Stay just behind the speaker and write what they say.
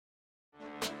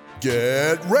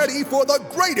Get ready for the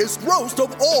greatest roast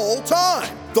of all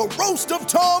time, the Roast of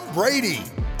Tom Brady,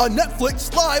 a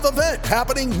Netflix live event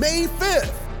happening May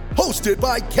 5th. Hosted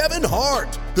by Kevin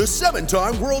Hart, the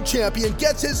 7-time world champion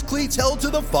gets his cleats held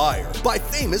to the fire by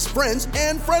famous friends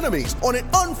and frenemies on an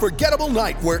unforgettable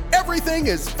night where everything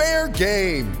is fair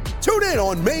game. Tune in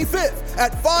on May 5th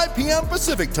at 5 p.m.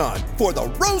 Pacific time for the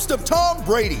Roast of Tom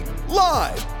Brady,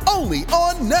 live only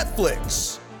on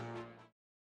Netflix.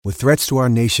 With threats to our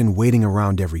nation waiting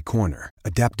around every corner,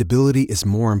 adaptability is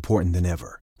more important than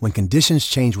ever. When conditions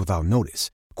change without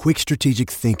notice, quick strategic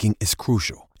thinking is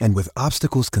crucial. And with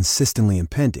obstacles consistently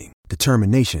impending,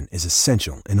 determination is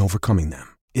essential in overcoming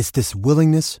them. It's this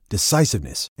willingness,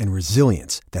 decisiveness, and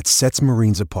resilience that sets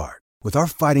Marines apart. With our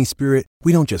fighting spirit,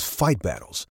 we don't just fight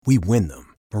battles, we win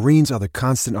them. Marines are the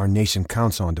constant our nation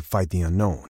counts on to fight the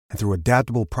unknown. And through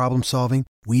adaptable problem solving,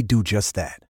 we do just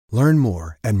that. Learn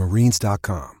more at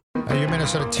marines.com. Your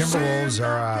Minnesota Timberwolves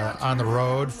are on the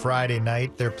road Friday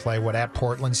night. They're playing at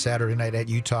Portland, Saturday night at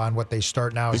Utah, and what they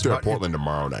start now is they're at Portland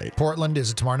tomorrow night. Portland, is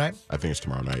it tomorrow night? I think it's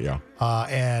tomorrow night, yeah.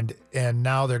 And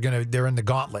now they're in the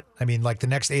gauntlet. I mean, like the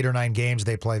next 8 or 9 games,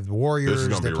 they play the Warriors,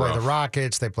 they play the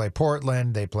Rockets, they play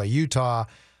Portland, they play Utah.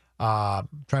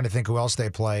 Trying to think who else they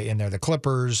play in there. The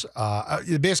Clippers.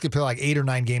 They basically play like 8 or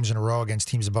 9 games in a row against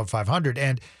teams above 500.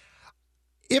 And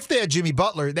if they had Jimmy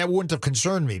Butler, that wouldn't have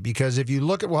concerned me, because if you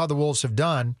look at how the Wolves have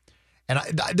done, and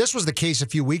this was the case a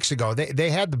few weeks ago, they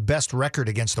had the best record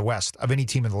against the West of any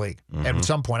team in the league at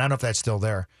some point. I don't know if that's still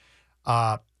there.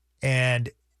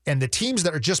 And the teams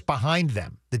that are just behind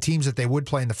them, the teams that they would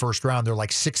play in the first round, they're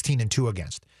like 16-2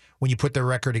 against. When you put their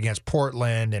record against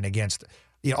Portland and against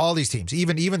all these teams,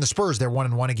 even the Spurs, they're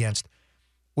 1-1 against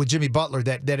with Jimmy Butler.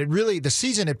 That it really, the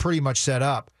season had pretty much set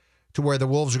up to where the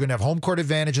Wolves are going to have home court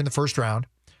advantage in the first round.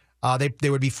 They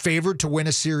would be favored to win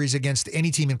a series against any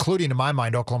team, including, in my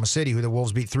mind, Oklahoma City, who the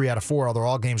Wolves beat 3 out of 4, although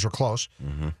all games were close.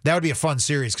 Mm-hmm. That would be a fun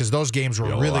series because those games were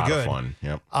really good. A lot of fun.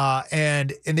 Yep.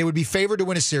 And they would be favored to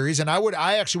win a series, and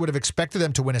I actually would have expected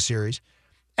them to win a series,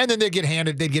 and then they'd get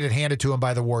it handed to them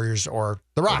by the Warriors or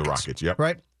the Rockets. Or the Rockets, yep.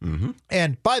 Right. Mm-hmm.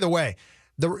 And by the way,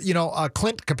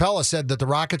 Clint Capella said that the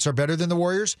Rockets are better than the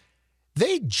Warriors.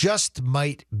 They just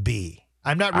might be.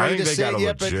 I'm not ready to say it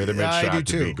yet, but I do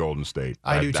too. To beat Golden State.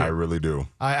 I do too. I really do.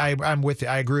 I'm with you.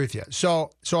 I agree with you. So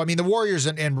I mean, the Warriors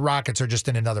and Rockets are just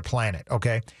in another planet,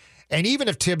 okay? And even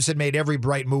if Tibbs had made every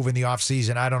bright move in the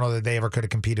offseason, I don't know that they ever could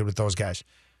have competed with those guys.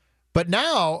 But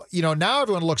now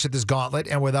everyone looks at this gauntlet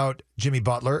and without Jimmy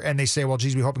Butler, and they say, well,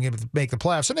 geez, we hope we can make the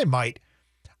playoffs, and they might.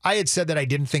 I had said that I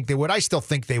didn't think they would. I still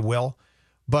think they will,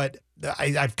 but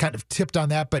I've kind of tipped on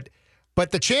that. But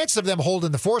the chance of them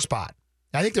holding the 4 spot,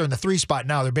 I think they're in the 3 spot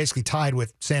now. They're basically tied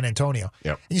with San Antonio.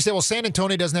 Yep. And you say, well, San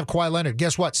Antonio doesn't have Kawhi Leonard.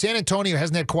 Guess what? San Antonio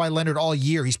hasn't had Kawhi Leonard all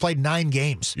year. He's played 9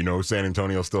 games. You know who San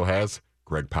Antonio still has?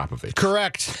 Greg Popovich.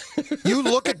 Correct. You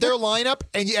look at their lineup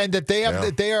and that they have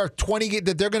that they are 20,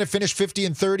 that they're going to finish 50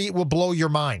 and 30, it will blow your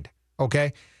mind.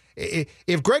 Okay?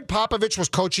 If Greg Popovich was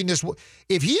coaching this,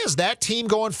 if he has that team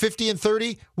going 50 and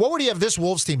 30, what would he have this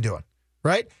Wolves team doing?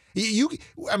 Right?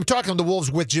 I'm talking the Wolves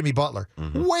with Jimmy Butler.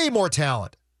 Mm-hmm. Way more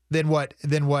talent than what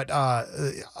the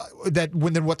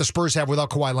Spurs have without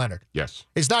Kawhi Leonard. Yes.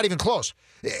 It's not even close.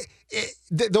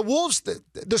 The Wolves,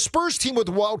 the Spurs team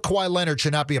without Kawhi Leonard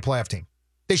should not be a playoff team.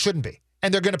 They shouldn't be.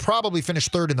 And they're going to probably finish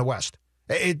 3rd in the West.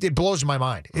 It blows my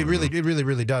mind. It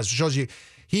really does. It shows you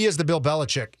he is the Bill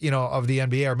Belichick, of the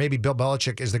NBA, or maybe Bill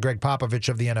Belichick is the Greg Popovich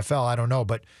of the NFL. I don't know,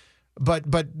 but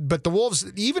the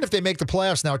Wolves, even if they make the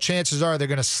playoffs now, chances are they're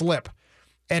going to slip.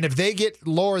 And if they get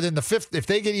lower than the 5th, if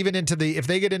they get into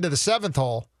the 7th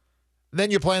hole,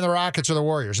 then you're playing the Rockets or the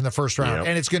Warriors in the first round. Yep.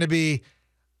 And it's going to be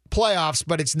playoffs,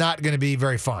 but it's not going to be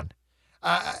very fun.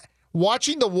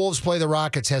 Watching the Wolves play the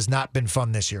Rockets has not been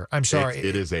fun this year. I'm sorry.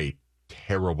 It is a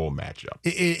terrible matchup.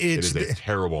 It is a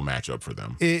terrible matchup for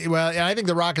them. I think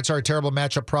the Rockets are a terrible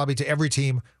matchup probably to every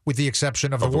team with the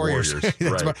exception of the Warriors.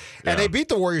 Right. And they beat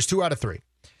the Warriors 2 out of 3.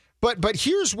 But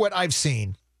here's what I've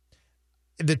seen.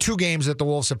 The 2 games that the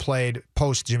Wolves have played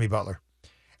post Jimmy Butler.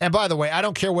 And by the way, I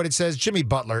don't care what it says. Jimmy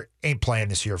Butler ain't playing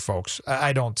this year, folks.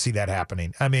 I don't see that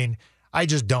happening. I mean, I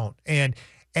just don't. And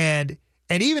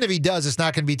even if he does, it's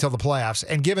not going to be till the playoffs.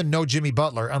 And given no Jimmy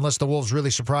Butler, unless the Wolves really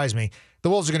surprise me,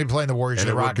 the Wolves are going to be playing the Warriors and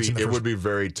the Rockets. It would be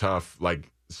very tough. Like,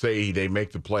 say they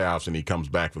make the playoffs and he comes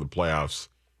back for the playoffs,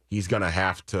 he's going to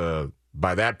have to,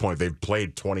 by that point, they've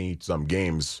played 20-some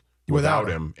games without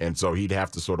him. And so he'd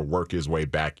have to sort of work his way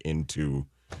back into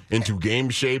game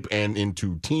shape and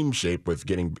into team shape with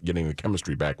getting the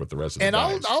chemistry back with the rest of the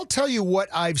guys. And I'll tell you what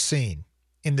I've seen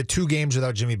in the 2 games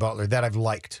without Jimmy Butler that I've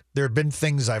liked. There have been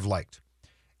things I've liked.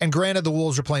 And granted, the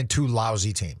Wolves are playing two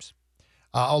lousy teams.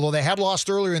 Although they had lost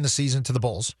earlier in the season to the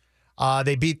Bulls.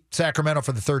 They beat Sacramento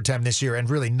for the third time this year, and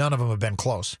really none of them have been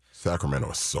close.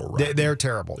 Sacramento is so rotten. They're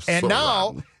terrible. And so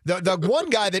now, the one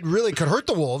guy that really could hurt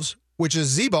the Wolves, which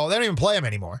is Zebo, they don't even play him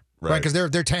anymore, right? Because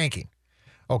they're tanking,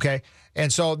 okay?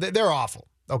 And so they're awful,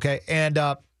 okay? And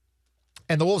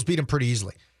the Wolves beat them pretty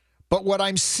easily. But what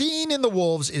I'm seeing in the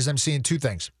Wolves is I'm seeing two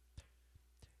things.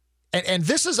 And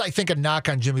this is, I think, a knock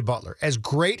on Jimmy Butler. As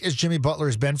great as Jimmy Butler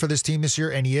has been for this team this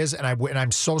year, and he is, and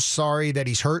I'm so sorry that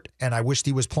he's hurt, and I wished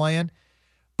he was playing.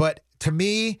 But to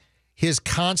me, his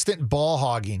constant ball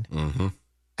hogging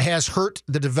has hurt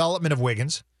the development of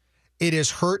Wiggins. It has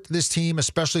hurt this team,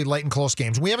 especially late in close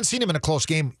games. We haven't seen him in a close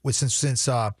game since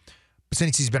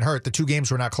he's been hurt. The two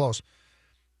games were not close.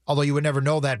 Although you would never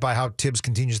know that by how Tibbs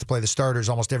continues to play the starters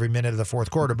almost every minute of the fourth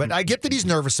quarter. But I get that he's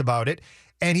nervous about it,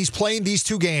 and he's playing these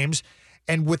two games.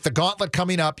 And with the gauntlet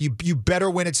coming up, you better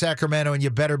win at Sacramento, and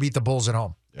you better beat the Bulls at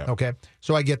home. Yeah. Okay?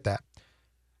 So I get that.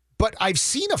 But I've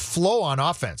seen a flow on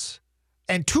offense.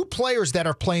 And two players that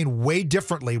are playing way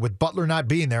differently with Butler not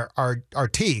being there are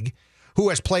Teague, who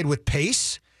has played with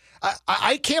pace.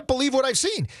 I can't believe what I've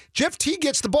seen. Jeff Teague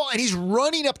gets the ball, and he's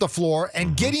running up the floor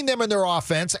and getting them in their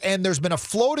offense, and there's been a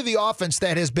flow to the offense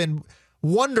that has been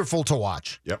wonderful to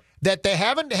watch. Yep. That they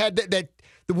haven't had that.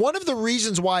 One of the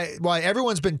reasons why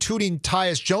everyone's been tooting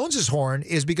Tyus Jones's horn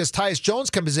is because Tyus Jones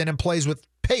comes in and plays with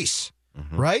pace,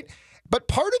 right? But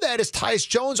part of that is Tyus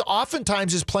Jones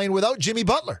oftentimes is playing without Jimmy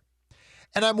Butler.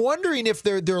 And I'm wondering if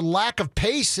their lack of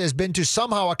pace has been to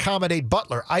somehow accommodate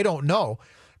Butler. I don't know.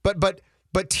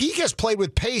 But Teague has played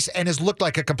with pace and has looked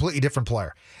like a completely different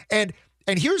player. And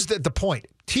here's the point.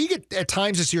 Teague at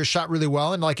times this year shot really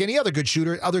well, and like any other good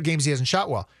shooter, other games he hasn't shot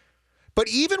well. But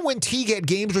even when Teague had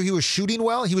games where he was shooting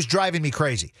well, he was driving me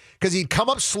crazy. Because he'd come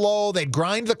up slow, they'd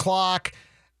grind the clock,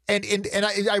 and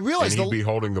I realized... And he'd be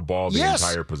holding the ball the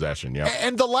entire possession, yeah.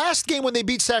 And the last game when they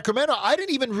beat Sacramento, I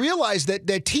didn't even realize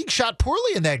that Teague shot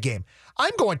poorly in that game.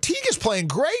 I'm going, Teague is playing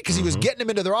great because he was getting them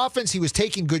into their offense. He was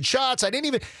taking good shots.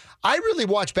 I really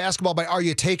watch basketball by are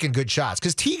you taking good shots?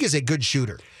 Because Teague is a good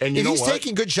shooter. And if he's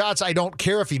taking good shots, I don't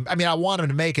care if I want him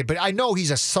to make it, but I know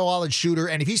he's a solid shooter,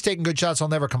 and if he's taking good shots, I'll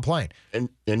never complain. And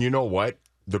you know what?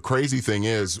 The crazy thing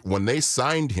is, when they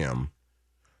signed him,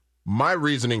 my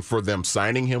reasoning for them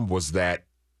signing him was that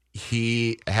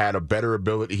he had a better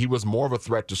ability. He was more of a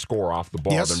threat to score off the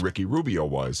ball than Ricky Rubio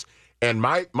was. And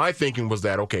my thinking was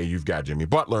that, okay, you've got Jimmy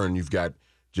Butler and you've got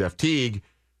Jeff Teague.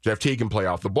 Jeff Teague can play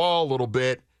off the ball a little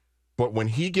bit. But when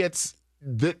he gets,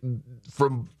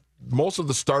 from most of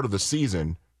the start of the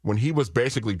season, when he was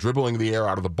basically dribbling the air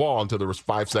out of the ball until there was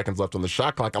 5 seconds left on the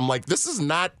shot clock, I'm like, this was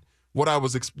not what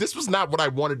I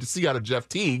wanted to see out of Jeff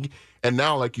Teague. And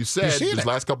now, like you said, these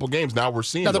last couple of games, now we're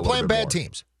seeing Now they're playing bad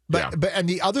teams. But and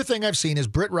the other thing I've seen is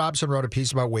Britt Robson wrote a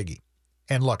piece about Wiggy.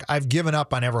 And look, I've given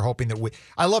up on ever hoping that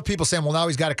I love people saying, well, now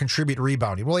he's got to contribute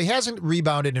rebounding. Well, he hasn't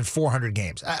rebounded in 400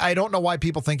 games. I don't know why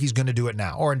people think he's going to do it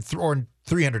now or in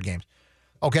 300 games.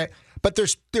 Okay? But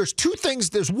there's two things.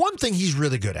 There's one thing he's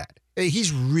really good at.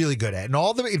 He's really good at. And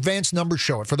all the advanced numbers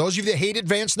show it. For those of you that hate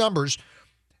advanced numbers,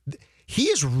 he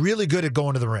is really good at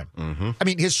going to the rim. I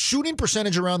mean, his shooting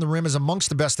percentage around the rim is amongst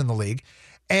the best in the league.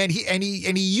 And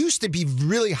he used to be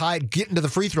really high at getting to the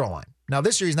free throw line. Now,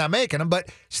 this year he's not making them, but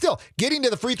still, getting to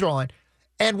the free throw line.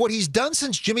 And what he's done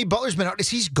since Jimmy Butler's been out is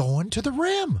he's going to the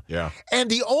rim. Yeah. And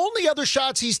the only other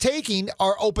shots he's taking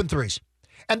are open threes.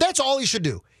 And that's all he should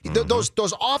do.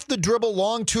 Those off the dribble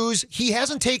long twos, he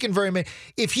hasn't taken very many.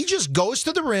 If he just goes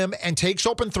to the rim and takes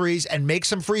open threes and makes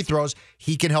some free throws,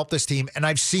 he can help this team. And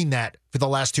I've seen that for the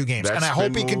last two games. And I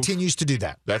hope he continues to do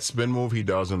that. That spin move he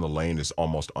does in the lane is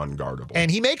almost unguardable.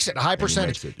 And he makes it a high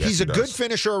percentage. Yes, he's a good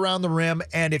finisher around the rim,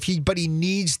 and he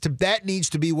needs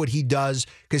to be what he does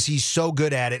because he's so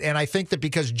good at it. And I think that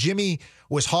because Jimmy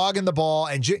was hogging the ball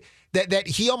and that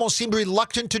he almost seemed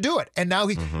reluctant to do it. And now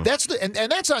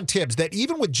that's on Tibbs, that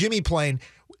even with Jimmy playing,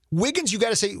 Wiggins, you got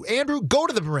to say, Andrew, go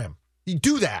to the rim. You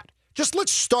do that. Just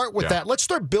let's start with that. Let's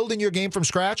start building your game from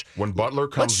scratch. When Butler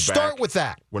comes back. Let's start with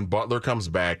that. When Butler comes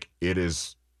back, it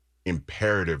is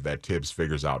imperative that Tibbs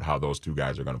figures out how those two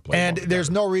guys are going to play. And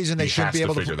there's no reason they shouldn't be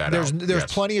able to figure that out. There's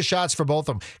yes. plenty of shots for both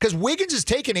of them. Because Wiggins is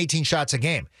taking 18 shots a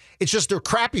game. It's just they're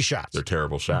crappy shots. They're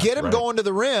terrible shots. Get him going to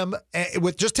the rim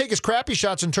just take his crappy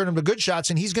shots and turn them to good shots,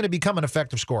 and he's going to become an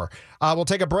effective scorer. We'll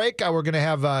take a break. We're going to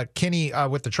have Kenny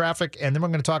with the traffic, and then we're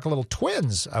going to talk a little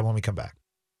Twins when we come back.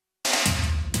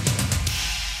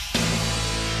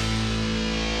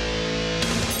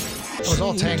 I was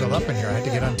all tangled up in here. I had to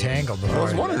get untangled before. I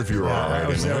was wondering if you were all right. I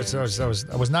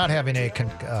was not having a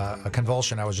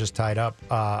convulsion. I was just tied up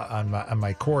on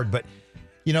my cord. But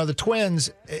The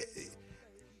Twins,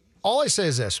 all I say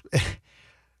is this.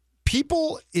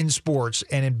 People in sports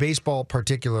and in baseball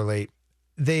particularly,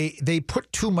 they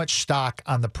put too much stock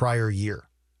on the prior year.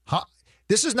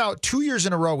 This is now 2 years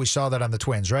in a row we saw that on the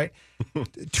Twins, right?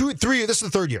 2, 3, this is the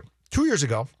third year. 2 years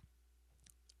ago,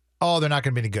 they're not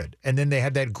going to be any good. And then they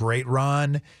had that great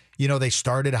run. They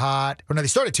started hot. Or no, they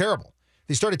started terrible.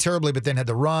 They started terribly, but then had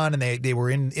the run, and they were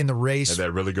in the race. Had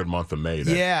that really good month of May.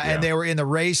 And they were in the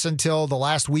race until the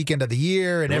last weekend of the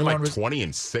year. And everyone was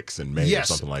 20-6 in May or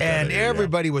something like that. And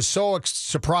everybody was so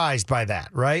surprised by that,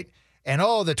 right? And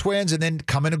the Twins, and then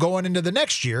going into the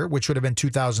next year, which would have been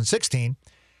 2016,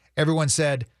 everyone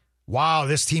said, wow,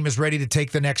 this team is ready to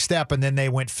take the next step. And then they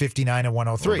went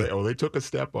 59-103. They took a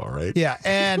step, all right. Yeah.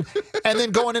 And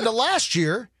then going into last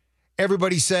year,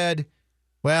 everybody said,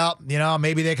 well,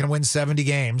 maybe they can win 70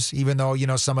 games, even though,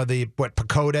 some of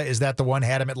Pacoda, is that the one,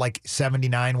 had them at like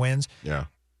 79 wins? Yeah.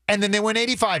 And then they win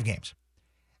 85 games.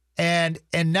 And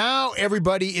now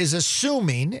everybody is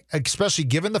assuming, especially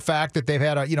given the fact that they've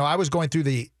had I was going through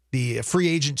the free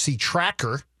agency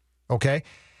tracker, okay?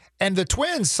 And the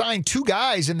Twins signed 2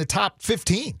 guys in the top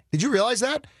 15. Did you realize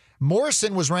that?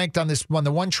 Morrison was ranked on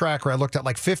the one tracker I looked at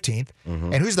like 15th.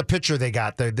 Mm-hmm. And who's the pitcher they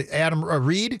got? The Adam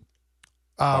Reed?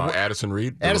 Addison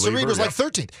Reed. Addison Reed was like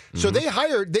 13th. Mm-hmm. So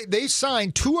they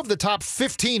signed 2 of the top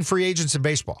 15 free agents in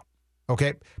baseball,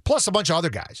 okay? Plus a bunch of other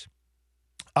guys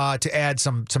to add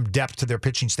some depth to their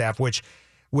pitching staff, which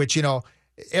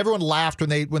everyone laughed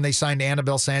when they signed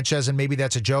Anibal Sanchez, and maybe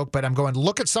that's a joke, but I'm going,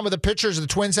 look at some of the pitchers the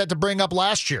Twins had to bring up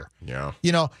last year. Yeah.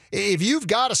 If you've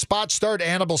got a spot start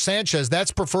Anibal Sanchez,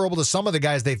 that's preferable to some of the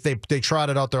guys they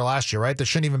trotted out there last year, right? They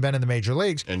shouldn't even been in the major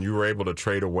leagues. And you were able to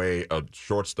trade away a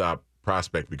shortstop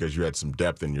prospect because you had some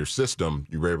depth in your system.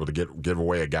 You were able to give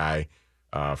away a guy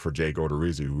for Jake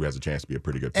Odorizzi, who has a chance to be a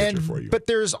pretty good pitcher for you. But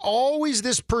there's always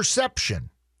this perception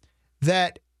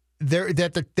that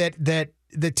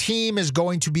the team is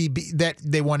going to be that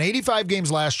they won 85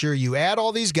 games last year. You add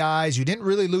all these guys. You didn't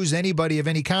really lose anybody of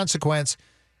any consequence.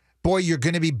 Boy, you're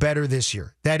going to be better this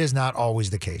year. That is not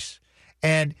always the case.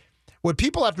 And what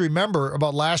people have to remember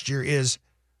about last year is,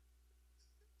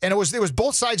 and it was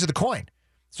both sides of the coin.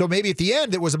 So maybe at the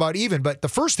end it was about even, but the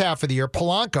first half of the year,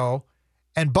 Polanco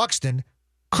and Buxton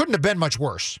couldn't have been much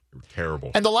worse.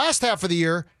 Terrible. And the last half of the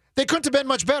year, they couldn't have been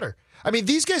much better. I mean,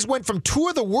 these guys went from 2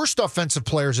 of the worst offensive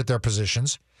players at their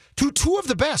positions to 2 of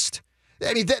the best.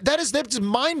 I mean, that's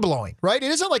mind-blowing, right? It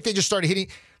isn't like they just started hitting.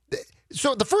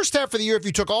 So the first half of the year, if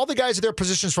you took all the guys at their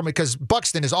positions from it, because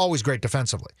Buxton is always great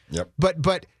defensively. Yep.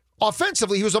 But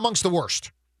offensively, he was amongst the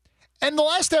worst. And the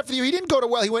last half of the year, he didn't go to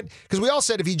well. He went, because we all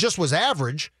said if he just was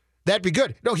average, that'd be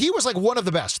good. No, he was like one of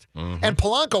the best. Mm-hmm. And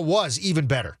Polanco was even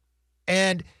better.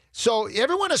 And so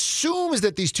everyone assumes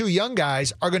that these 2 young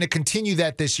guys are going to continue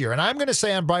that this year. And I'm going to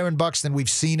say on Byron Buxton, we've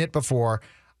seen it before.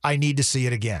 I need to see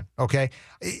it again, okay?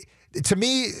 To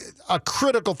me, a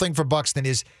critical thing for Buxton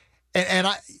is,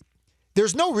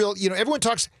 there's no real, everyone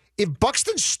talks, if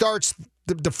Buxton starts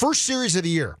the first series of the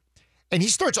year, and he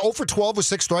starts 0 for 12 with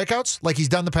 6 strikeouts, like he's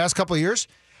done the past couple of years,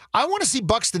 I want to see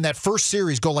Buxton that first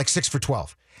series go like 6 for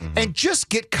 12 and just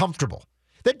get comfortable.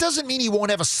 That doesn't mean he won't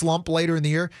have a slump later in the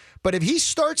year, but if he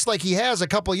starts like he has a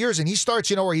couple of years and he starts,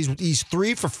 where he's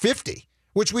 3 for 50,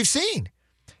 which we've seen,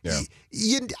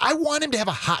 I want him to have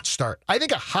a hot start. I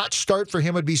think a hot start for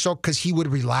him would be because he would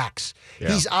relax.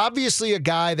 Yeah. He's obviously a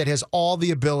guy that has all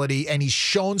the ability, and he's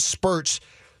shown spurts,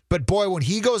 but boy, when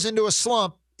he goes into a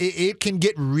slump, it can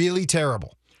get really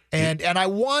terrible. And I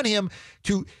want him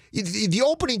to, the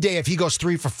opening day, if he goes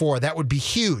 3 for 4, that would be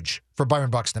huge for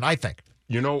Byron Buxton, I think.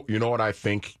 You know what I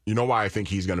think? You know why I think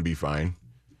he's going to be fine?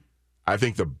 I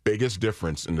think the biggest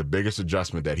difference and the biggest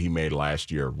adjustment that he made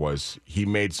last year was he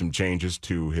made some changes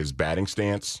to his batting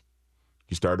stance.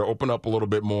 He started to open up a little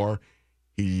bit more.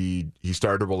 He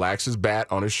started to relax his bat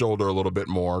on his shoulder a little bit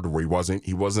more, to where he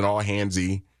wasn't all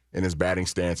handsy in his batting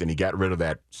stance, and he got rid of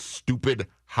that stupid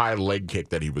high leg kick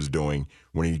that he was doing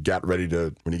when he got ready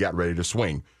to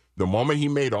swing. The moment he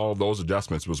made all of those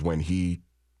adjustments was when he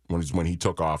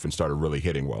took off and started really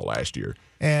hitting well last year.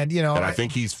 And I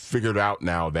think he's figured out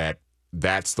now that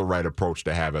that's the right approach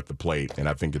to have at the plate, and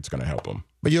I think it's going to help him.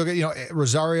 But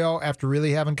Rosario, after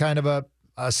really having kind of a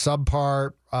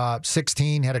subpar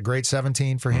 16, had a great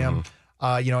 17 for him.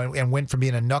 And went from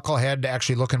being a knucklehead to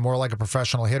actually looking more like a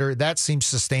professional hitter. That seems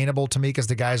sustainable to me because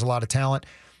the guy has a lot of talent.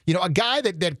 A guy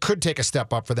that could take a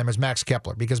step up for them is Max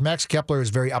Kepler, because Max Kepler is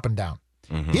very up and down.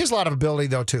 Mm-hmm. He has a lot of ability,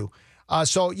 though, too. I'm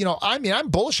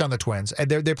bullish on the Twins.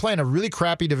 They're playing a really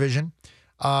crappy division.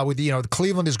 With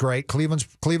Cleveland is great.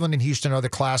 Cleveland and Houston are the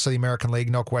class of the American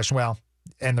League, no question. Well,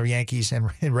 and the Yankees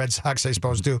and Red Sox, I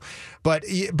suppose, too. But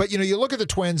you look at the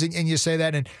Twins and you say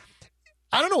that, and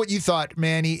I don't know what you thought,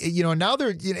 Manny. Now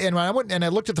they're, and I went and I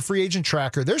looked at the free agent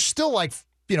tracker. There's still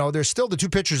there's still the two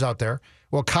pitchers out there.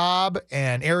 Well, Cobb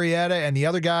and Arrieta and the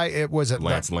other guy,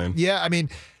 Lance Lynn. Yeah, I mean,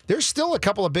 there's still a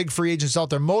couple of big free agents out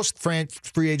there. Most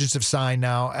free agents have signed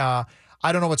now.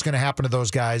 I don't know what's going to happen to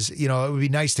those guys. It would be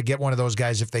nice to get one of those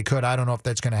guys if they could. I don't know if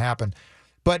that's going to happen.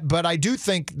 But I do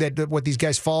think that what these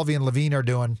guys, Falvey and Levine, are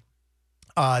doing,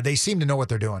 they seem to know what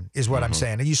they're doing, is what I'm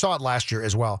saying. And you saw it last year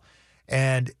as well.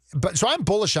 So I'm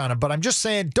bullish on them, but I'm just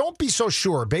saying, don't be so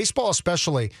sure. Baseball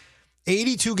especially,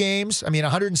 82 games,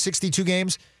 162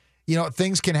 games,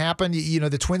 things can happen.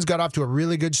 The Twins got off to a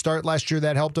really good start last year.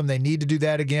 That helped them. They need to do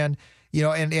that again.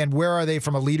 And where are they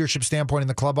from a leadership standpoint in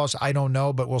the clubhouse? I don't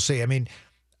know, but we'll see. And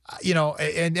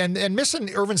missing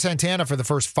Irvin Santana for the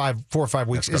first 4 or 5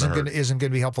 weeks isn't going to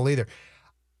be helpful either.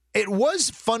 It was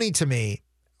funny to me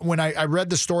when I read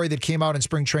the story that came out in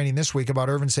spring training this week about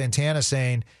Irvin Santana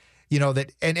saying,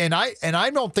 that, and I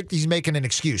don't think he's making an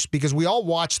excuse, because we all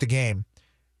watched the game,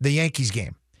 the Yankees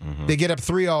game. Mm-hmm. They get up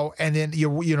 3-0, and then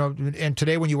and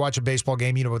today when you watch a baseball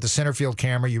game, with the center field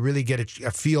camera, you really get a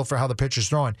feel for how the pitcher's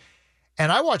throwing.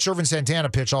 And I watched Irvin Santana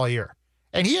pitch all year,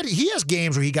 and he has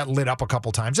games where he got lit up a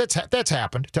couple times. That's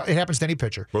happened. It happens to any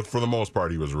pitcher. But for the most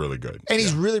part, he was really good, and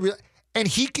he's really.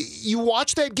 And you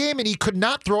watch that game, and he could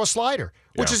not throw a slider,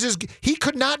 which is he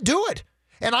could not do it.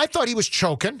 And I thought he was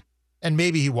choking, and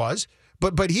maybe he was.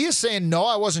 But he is saying, no,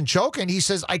 I wasn't choking. He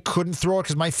says, I couldn't throw it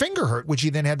because my finger hurt, which he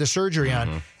then had the surgery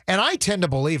on. And I tend to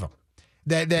believe him.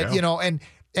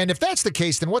 And if that's the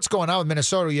case, then what's going on with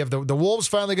Minnesota? You have the Wolves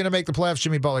finally going to make the playoffs.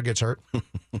 Jimmy Butler gets hurt.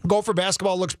 Gopher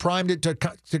basketball looks primed to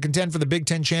contend for the Big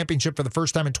Ten championship for the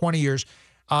first time in 20 years.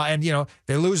 And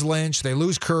they lose Lynch, they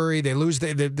lose Curry, they lose they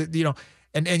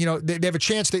have a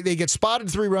chance. They get spotted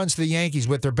 3 runs to the Yankees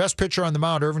with their best pitcher on the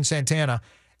mound, Irvin Santana,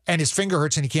 and his finger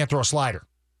hurts and he can't throw a slider.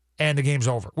 And the game's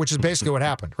over, which is basically what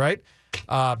happened, right?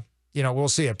 We'll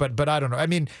see it, but I don't know. I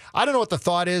don't know what the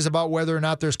thought is about whether or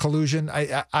not there's collusion.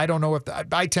 I don't know if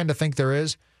I tend to think there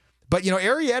is, but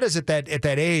Arrieta's at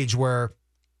that age where,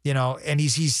 and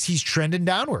he's trending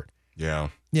downward. Yeah,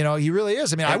 he really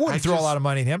is. I wouldn't throw a lot of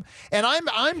money at him, and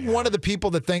I'm one of the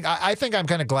people that think I think I'm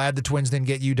kind of glad the Twins didn't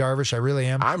get Yu Darvish. I really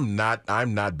am. I'm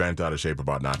not bent out of shape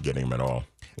about not getting him at all.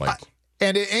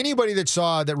 And anybody that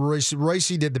saw that Royce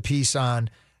did the piece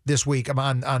on this week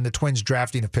on the Twins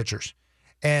drafting of pitchers.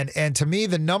 And to me,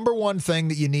 the number one thing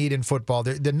that you need in football,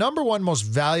 the number one most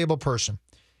valuable person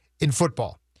in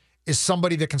football is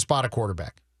somebody that can spot a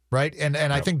quarterback, right? And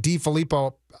I think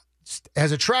DeFilippo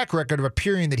has a track record of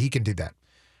appearing that he can do that.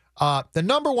 The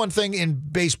number one thing in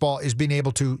baseball is being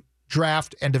able to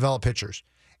draft and develop pitchers.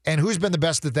 And who's been the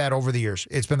best at that over the years?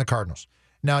 It's been the Cardinals.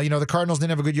 Now, the Cardinals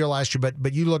didn't have a good year last year,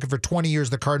 but you look at for 20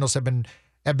 years, the Cardinals have been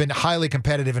highly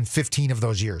competitive in 15 of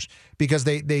those years because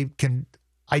they can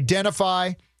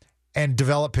identify and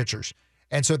develop pitchers.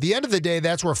 And so at the end of the day,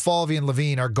 that's where Falvey and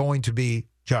Levine are going to be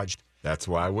judged. That's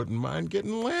why I wouldn't mind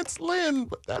getting Lance Lynn,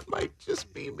 but that might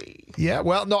just be me. Yeah,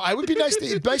 well, no, I would be nice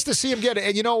to see him get it.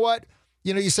 And you know what?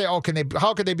 You say, how could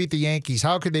they beat the Yankees?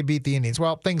 How could they beat the Indians?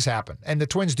 Well, things happen. And the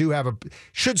Twins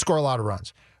should score a lot of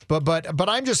runs. But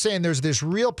I'm just saying there's this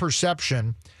real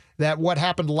perception that what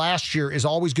happened last year is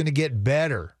always going to get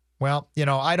better. Well,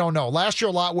 I don't know. Last year,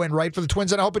 a lot went right for the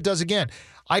Twins, and I hope it does again.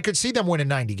 I could see them winning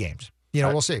 90 games.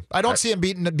 We'll see. I don't see them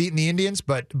beating the Indians,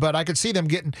 but I could see them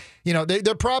getting,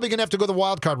 they're probably going to have to go the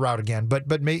wild card route again. But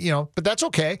that's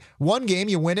okay. One game,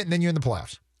 you win it, and then you're in the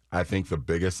playoffs. I think the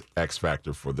biggest X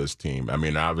factor for this team,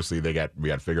 obviously we got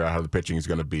to figure out how the pitching is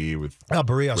going to be with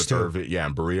Barrios too.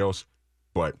 And Barrios,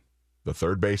 but the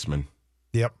third baseman.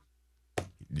 Yep.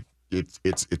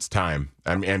 It's time.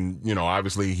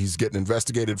 Obviously he's getting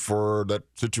investigated for that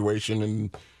situation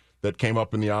and that came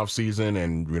up in the offseason,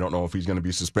 and we don't know if he's going to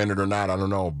be suspended or not. I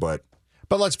don't know, but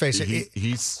let's face it,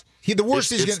 the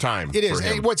worst is time. It is.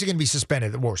 Hey, what's he going to be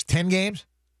suspended? The worst 10 games?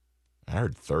 I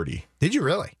heard 30. Did you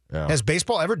really? Yeah. Has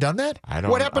baseball ever done that?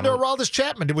 What happened to Aroldis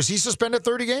Chapman? Was he suspended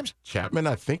 30 games? Chapman,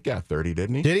 I think, got 30,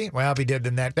 didn't he? Did he? Well, if he did,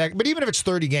 then that back. But even if it's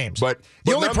 30 games. But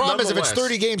the only problem is if it's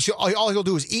 30 games, all he'll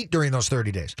do is eat during those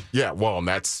 30 days. Yeah, well, and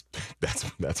that's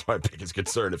my biggest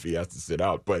concern if he has to sit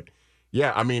out. But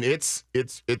yeah,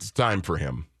 it's time for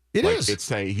him. It is.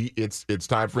 It's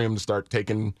time for him to start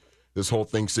taking this whole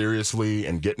thing seriously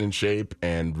and getting in shape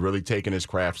and really taking his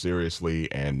craft seriously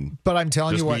but I'm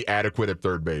telling you what, be adequate at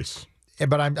third base.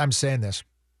 But I'm saying this.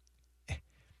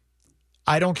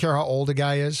 I don't care how old a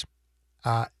guy is.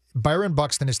 Byron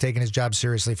Buxton has taken his job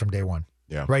seriously from day one.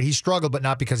 Yeah. Right? He struggled, but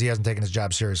not because he hasn't taken his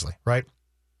job seriously. Right?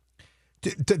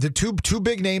 The two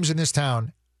big names in this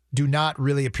town do not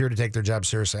really appear to take their job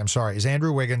seriously. I'm sorry, is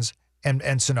Andrew Wiggins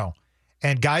and Sano.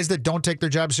 And guys that don't take their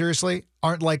job seriously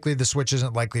aren't likely, the switch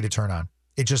isn't likely to turn on.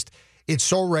 It's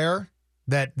so rare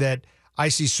that I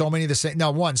see so many of the same.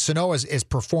 Now, one, Sano has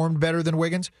performed better than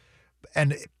Wiggins,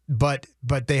 but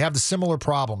they have the similar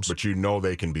problems. But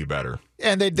they can be better.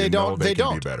 And they don't. Be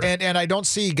better. And I don't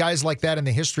see guys like that in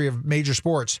the history of major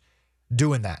sports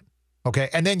doing that. Okay.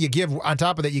 And then on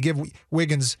top of that, you give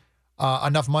Wiggins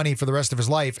enough money for the rest of his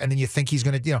life, and then you think he's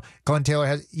going to, Glenn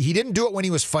Taylor he didn't do it when he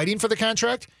was fighting for the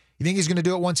contract. You think he's going to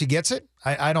do it once he gets it?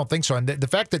 I don't think so. And the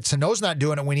fact that Sano's not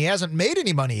doing it when he hasn't made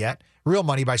any money yet, real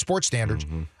money by sports standards,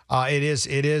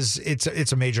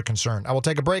 it's a major concern. I will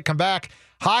take a break, come back.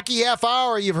 Hockey half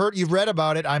hour. You've read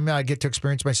about it. I get to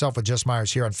experience myself with Jess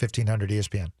Myers here on 1500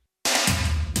 ESPN.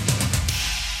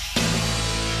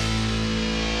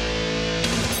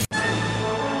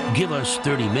 Give us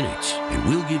 30 minutes, and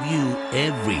we'll give you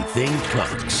everything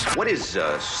Ducks. What is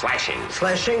slashing?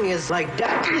 Slashing is like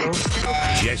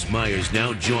that. Jess Myers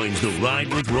now joins the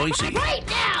Ride with Royce Right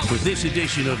now! for this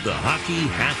edition of the Hockey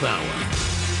Half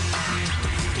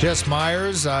Hour. Jess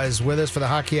Myers is with us for the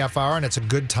Hockey Half Hour, and it's a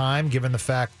good time given the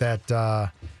fact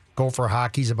that Gopher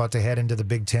Hockey is about to head into the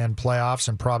Big Ten playoffs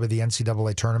and probably the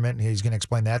NCAA tournament. And he's going to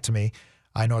explain that to me.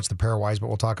 I know it's the pairwise, but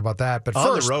we'll talk about that. But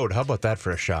on the road, how about that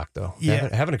for a shock, though?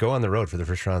 Yeah. Having to go on the road for the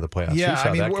first round of the playoffs. Yeah,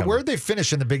 I mean, where'd they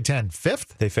finish in the Big Ten?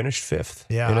 Fifth? They finished fifth.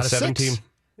 Yeah, in a 17.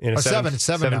 In a seven. It's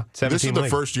seven now. This is the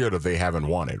first year that they haven't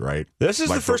won it, right? This is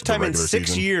the first time in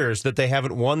 6 years that they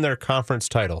haven't won their conference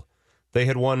title. They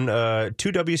had won 2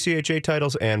 WCHA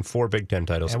titles and 4 Big Ten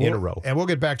titles in a row. And we'll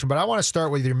get back to it, but I want to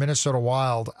start with your Minnesota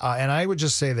Wild. And I would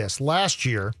just say this. Last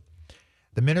year,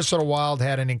 the Minnesota Wild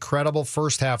had an incredible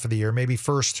first half of the year, maybe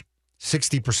first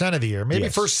 60% of the year, maybe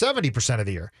first 70% of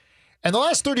the year. And the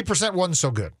last 30% wasn't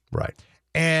so good. Right.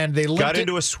 And they got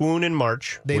into a swoon in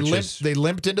March. They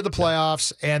limped into the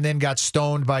playoffs and then got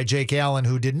stoned by Jake Allen,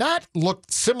 who did not look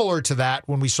similar to that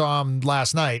when we saw him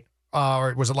last night.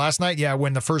 Or was it last night? Yeah,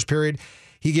 when the first period,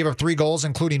 he gave up 3 goals,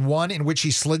 including one in which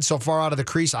he slid so far out of the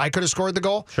crease, I could have scored the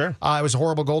goal. Sure. It was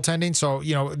horrible goaltending, so,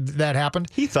 that happened.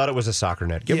 He thought it was a soccer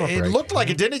net. Give him a break. It looked like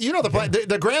it, didn't it?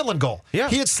 The Granlund goal. Yeah.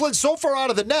 He had slid so far out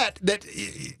of the net that,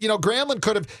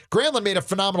 Granlund made a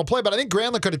phenomenal play, but I think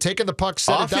Granlund could have taken the puck,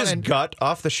 set off it down. Off his gut,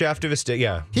 off the shaft of his stick,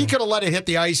 yeah. He could have let it hit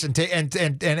the ice and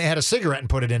had a cigarette and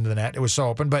put it into the net. It was so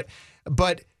open, but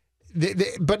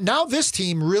now this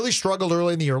team really struggled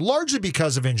early in the year, largely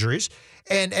because of injuries.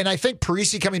 And I think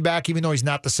Parise coming back, even though he's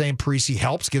not the same Parise,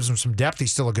 helps, gives him some depth.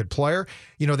 He's still a good player.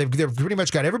 They've pretty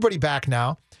much got everybody back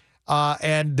now,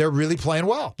 and they're really playing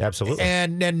well. Absolutely.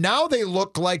 And now they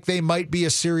look like they might be a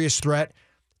serious threat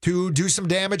to do some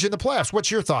damage in the playoffs. What's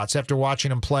your thoughts after watching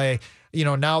them play?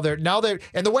 Now they're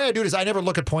and the way I do it is I never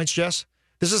look at points, Jess.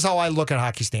 This is how I look at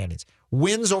hockey standings.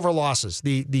 Wins over losses.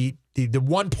 The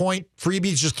 1 point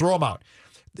freebies, just throw them out.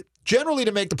 Generally,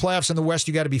 to make the playoffs in the West,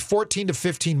 you got to be 14 to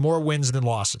 15 more wins than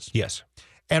losses. Yes.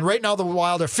 And right now, the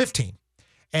Wild are 15.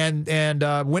 And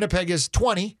Winnipeg is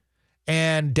 20.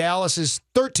 And Dallas is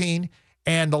 13.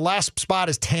 And the last spot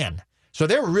is 10. So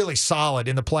they're really solid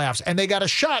in the playoffs. And they got a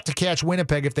shot to catch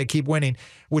Winnipeg if they keep winning,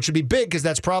 which would be big because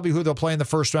that's probably who they'll play in the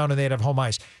first round and they'd have home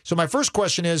ice. So my first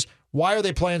question is, why are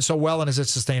they playing so well and is it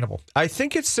sustainable? I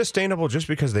think it's sustainable just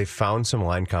because they found some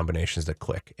line combinations that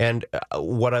click. And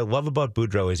what I love about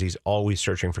Boudreau is he's always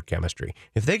searching for chemistry.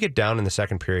 If they get down in the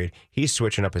second period, he's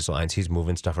switching up his lines. He's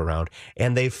moving stuff around.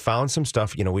 And they've found some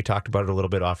stuff. We talked about it a little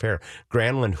bit off air.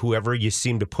 Granlund, whoever you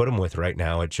seem to put him with right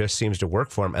now, it just seems to work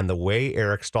for him. And the way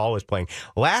Eric Stahl was playing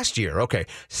last year,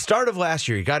 start of last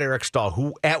year, you got Eric Stahl,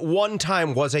 who at one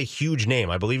time was a huge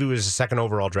name. I believe he was a second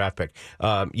overall draft pick.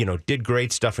 Did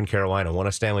great stuff in Carolina, won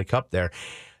a Stanley Cup there.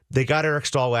 They got Eric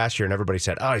Stahl last year, and everybody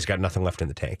said, "Oh, he's got nothing left in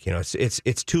the tank."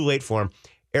 It's too late for him.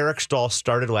 Eric Stahl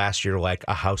started last year like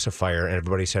a house of fire, and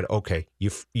everybody said, "Okay,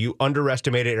 you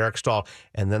underestimated Eric Stahl,"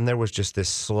 and then there was just this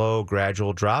slow,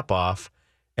 gradual drop off,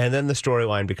 and then the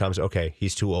storyline becomes, "Okay,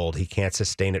 he's too old. He can't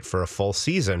sustain it for a full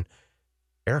season."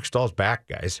 Eric Stahl's back,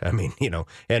 guys. I mean,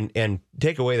 and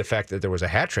take away the fact that there was a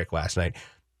hat trick last night.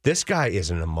 This guy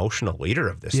is an emotional leader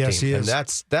of this team. He is.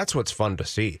 And that's what's fun to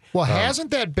see. Well,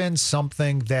 hasn't that been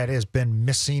something that has been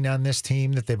missing on this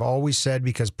team that they've always said?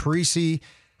 Because Parise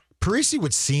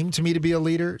would seem to me to be a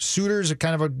leader. Suter's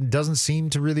doesn't seem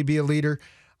to really be a leader.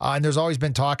 And there's always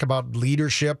been talk about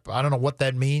leadership. I don't know what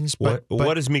that means. But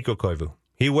what is Mikko Koivu?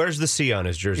 He wears the C on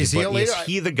his jersey. Is he a leader? Is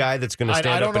he the guy that's going to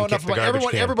stand up and kick the garbage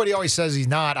can? Everybody always says he's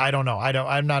not. I don't know.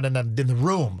 I'm not in the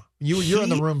room. You're in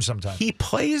the room sometimes. He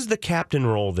plays the captain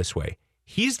role this way.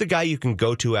 he's the guy you can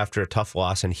go to after a tough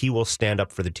loss, and he will stand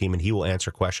up for the team and he will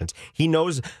answer questions. He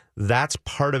knows that's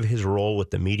part of his role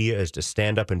with the media, is to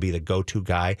stand up and be the go-to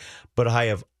guy. But I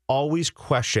have always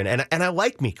questioned, and I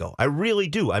like Mikko. I really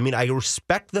do. I mean, I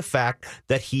respect the fact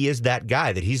that he is that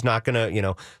guy, that he's not going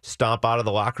to, stomp out of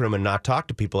the locker room and not talk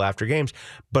to people after games.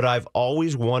 But I've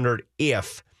always wondered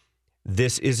if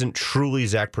this isn't truly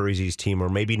Zach Parise's team, or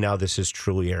maybe now this is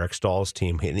truly Eric Stahl's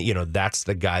team. That's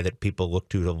the guy that people look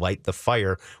to light the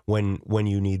fire when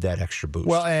you need that extra boost.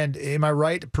 Well, and am I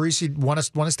right? Parise won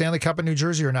a Stanley Cup in New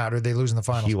Jersey or not? Or did they lose in the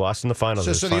finals? He lost in the finals.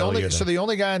 So the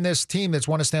only guy in this team that's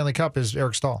won a Stanley Cup is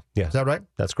Eric Stahl. Yeah, is that right?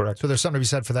 That's correct. So there's something to be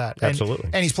said for that.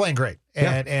 Absolutely. And he's playing great.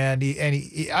 And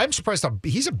he I'm surprised how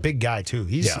he's a big guy too.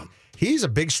 He's a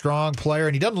big, strong player,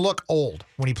 and he doesn't look old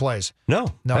when he plays. No,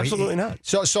 absolutely not.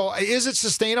 So is it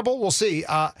sustainable? We'll see.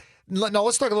 Now,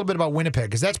 let's talk a little bit about Winnipeg,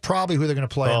 because that's probably who they're going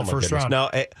to play in the first round.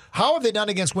 Now, how have they done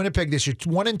against Winnipeg this year?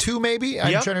 1-2, maybe?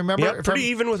 I'm trying to remember. Yeah, pretty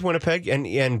even with Winnipeg,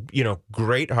 and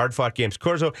great, hard-fought games.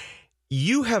 Corzo,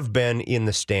 you have been in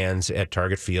the stands at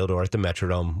Target Field or at the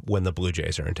Metrodome when the Blue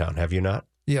Jays are in town, have you not?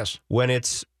 Yes. When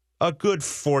it's a good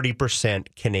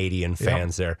 40% Canadian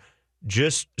fans there.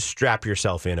 Just strap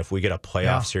yourself in if we get a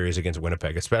playoff series against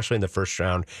Winnipeg, especially in the first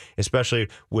round, especially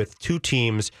with two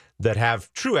teams that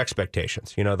have true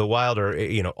expectations. The Wild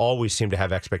are, always seem to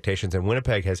have expectations, and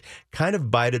Winnipeg has kind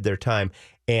of bided their time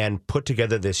and put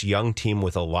together this young team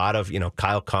with a lot of,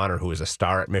 Kyle Connor, who is a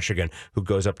star at Michigan, who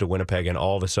goes up to Winnipeg and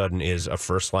all of a sudden is a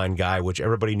first-line guy, which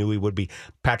everybody knew he would be.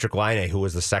 Patrick Laine, who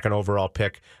was the second overall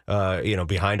pick,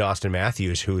 behind Austin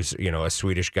Matthews, who's, a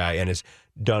Swedish guy and has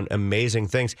done amazing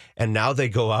things. And now they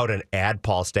go out and add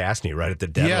Paul Stastny right at the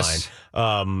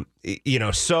deadline.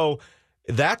 Yes. So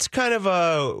that's kind of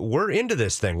we're into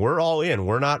this thing. We're all in.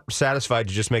 We're not satisfied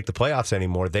to just make the playoffs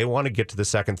anymore. They want to get to the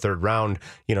second, third round,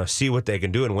 see what they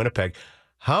can do in Winnipeg.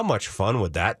 How much fun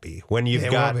would that be when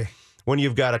you've got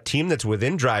a team that's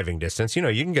within driving distance? You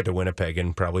can get to Winnipeg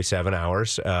in probably 7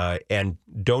 hours. And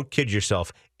don't kid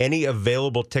yourself, any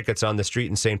available tickets on the street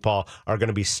in St. Paul are going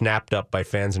to be snapped up by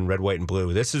fans in red, white, and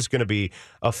blue. This is going to be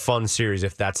a fun series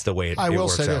if that's the way it works out. I will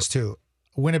say this, too.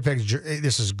 Winnipeg,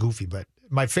 this is goofy, but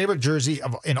my favorite jersey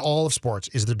in all of sports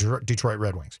is the Detroit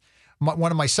Red Wings.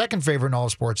 One of my second favorite in all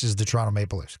of sports is the Toronto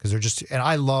Maple Leafs, because they're just, and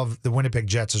I love the Winnipeg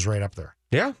Jets is right up there.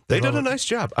 Yeah, they did a nice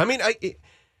job. I mean,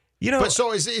 but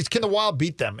so can the Wild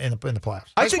beat them in the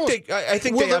playoffs? I think they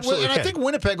absolutely can. And I think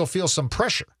Winnipeg will feel some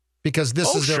pressure because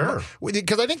this is their.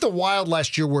 Because I think the Wild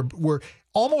last year were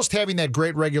almost having that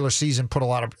great regular season. Put a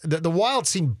lot of the Wild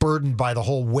seemed burdened by the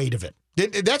whole weight of it.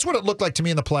 That's what it looked like to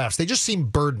me in the playoffs. They just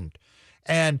seemed burdened.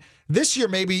 And this year,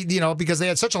 maybe, because they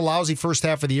had such a lousy first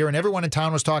half of the year, and everyone in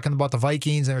town was talking about the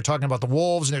Vikings, and they were talking about the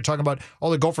Wolves, and they were talking about,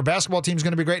 the Gopher basketball team is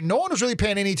going to be great. No one was really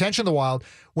paying any attention to the Wild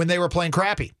when they were playing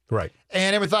crappy. Right.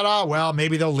 And everyone thought,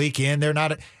 maybe they'll leak in. They're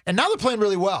not. And now they're playing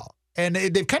really well. And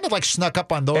they've kind of snuck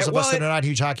up on those of us that are not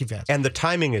huge hockey fans. And the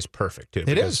timing is perfect, too.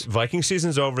 It is. Viking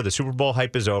season's over. The Super Bowl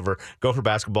hype is over. Gopher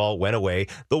basketball went away.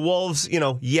 The Wolves,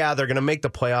 they're going to make the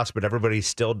playoffs, but everybody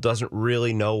still doesn't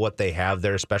really know what they have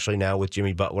there, especially now with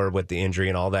Jimmy Butler with the injury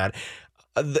and all that.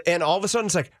 And all of a sudden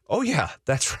it's like, oh yeah,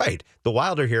 that's right. The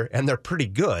Wild are here and they're pretty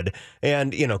good.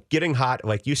 And, getting hot,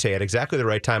 like you say, at exactly the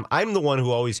right time. I'm the one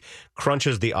who always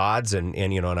crunches the odds and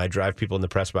I drive people in the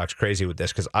press box crazy with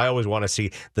this because I always want to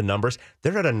see the numbers.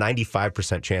 They're at a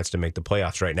 95% chance to make the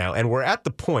playoffs right now. And we're at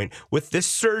the point with this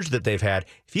surge that they've had.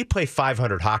 If you play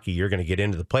 500 hockey, you're going to get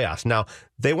into the playoffs. Now,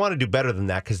 they want to do better than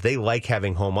that because they like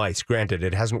having home ice. Granted,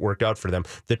 it hasn't worked out for them.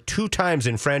 The 2 times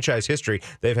in franchise history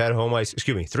they've had home ice,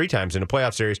 3 times in a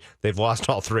playoff series, they've lost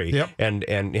all 3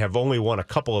 and have only won a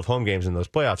couple of home games in those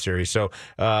playoff series. So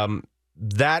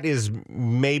that is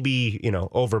maybe,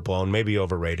 overblown, maybe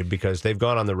overrated because they've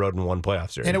gone on the road and won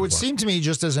playoff series. And it would seem to me,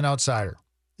 just as an outsider,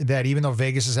 that even though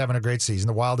Vegas is having a great season,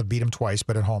 the Wild have beat them twice,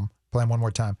 but at home, play them one more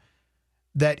time,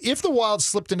 that if the Wild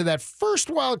slipped into that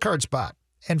first wild card spot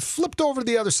and flipped over to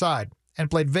the other side and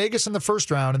played Vegas in the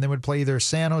first round and then would play either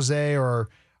San Jose or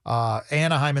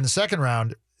Anaheim in the second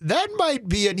round, that might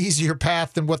be an easier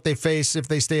path than what they face if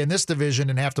they stay in this division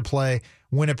and have to play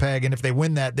Winnipeg, and if they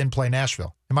win that, then play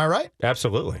Nashville. Am I right?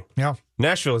 Absolutely. Yeah.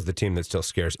 Nashville is the team that still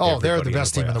scares everybody. They're the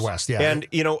best team in the West, yeah. And,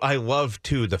 I love,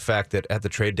 too, the fact that at the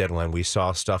trade deadline, we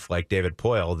saw stuff like David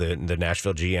Poile, the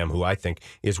Nashville GM, who I think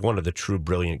is one of the true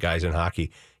brilliant guys in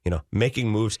hockey, making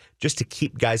moves just to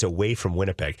keep guys away from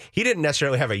Winnipeg. He didn't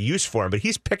necessarily have a use for him, but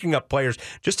he's picking up players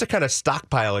just to kind of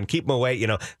stockpile and keep them away.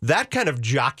 That kind of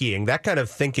jockeying, that kind of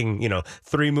thinking,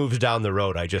 3 moves down the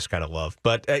road, I just kind of love.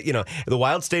 But, the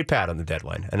Wild stayed pat on the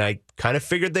deadline, and I kind of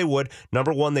figured they would.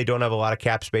 Number 1, they don't have a lot of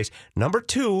cap space. Number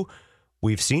 2,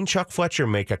 we've seen Chuck Fletcher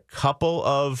make a couple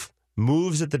of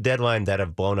moves at the deadline that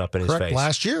have blown up in his face.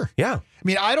 Last year. Yeah. I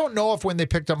mean, I don't know if when they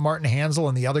picked up Martin Hansel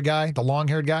and the other guy, the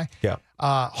long-haired guy,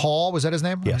 Hall, was that his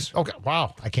name? Yes. Okay.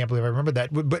 Wow. I can't believe I remember that.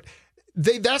 But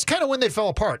that's kind of when they fell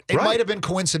apart. It might have been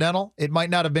coincidental. It might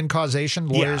not have been causation.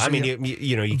 Lawyers, I mean, you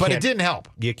but can't, it didn't help.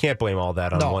 You can't blame all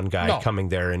that on one guy coming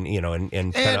there and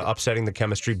kind of upsetting the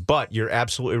chemistry. But you're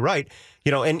absolutely right.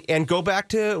 And go back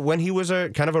to when he was a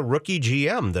kind of a rookie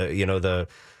GM.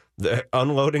 The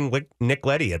unloading Nick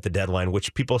Leddy at the deadline,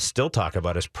 which people still talk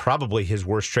about as probably his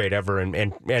worst trade ever,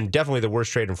 and definitely the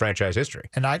worst trade in franchise history.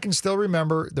 And I can still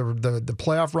remember the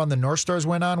playoff run the North Stars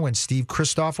went on when Steve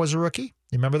Kristoff was a rookie.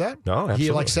 You remember that? No,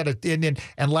 absolutely. He set it in,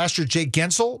 and last year Jake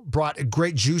Gensel brought a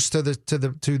great juice to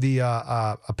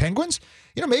the Penguins.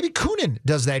 Maybe Kunin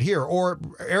does that here, or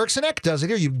Eriksson Ek does it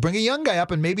here. You bring a young guy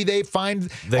up, and maybe they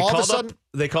find all of a sudden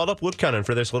they called up Luke Kunin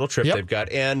for this little trip they've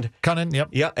got, and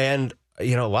Kunin, and.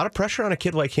 A lot of pressure on a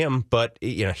kid like him, but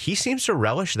he seems to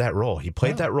relish that role. He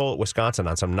played that role at Wisconsin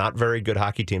on some not very good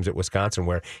hockey teams at Wisconsin,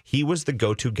 where he was the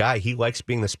go-to guy. He likes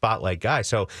being the spotlight guy.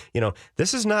 So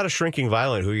this is not a shrinking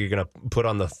violet who you're going to put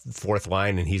on the fourth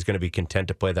line, and he's going to be content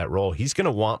to play that role. He's going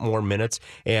to want more minutes,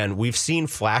 and we've seen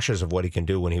flashes of what he can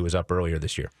do when he was up earlier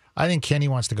this year. I think Kenny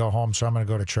wants to go home, so I'm going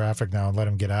to go to traffic now and let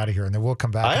him get out of here, and then we'll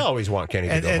come back. I always want Kenny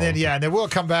to go home. And then we'll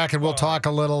come back and we'll talk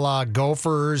a little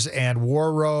Gophers and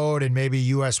War Road and maybe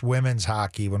U.S. women's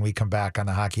hockey when we come back on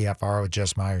the Hockey Half Hour with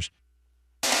Jess Myers.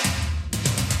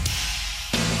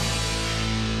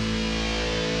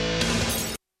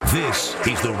 This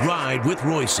is The Ride with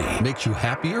Royce. Makes you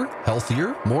happier,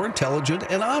 healthier, more intelligent,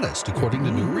 and honest, according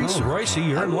to new research. Royce,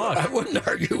 you're in luck. I wouldn't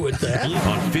argue with that.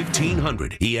 On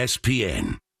 1500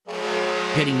 ESPN.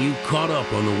 Getting you caught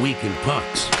up on the week in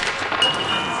pucks.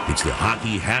 It's the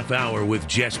Hockey Half Hour with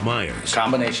Jess Myers. A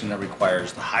combination that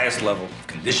requires the highest level of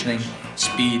conditioning,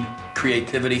 speed,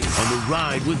 creativity. On The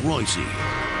Ride with Royce.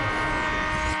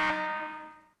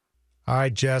 All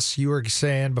right, Jess, you were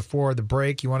saying before the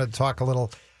break you wanted to talk a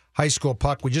little high school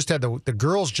puck. We just had the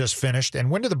girls just finished. And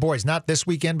when do the boys? Not this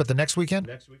weekend, but the next weekend?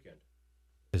 Next weekend.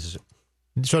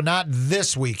 So not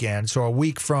this weekend. So a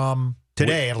week from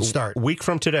today it'll start. A week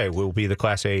from today will be the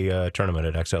Class A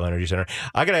tournament at XL Energy Center.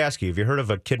 I got to ask you, have you heard of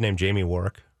a kid named Jamie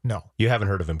Warwick? No. You haven't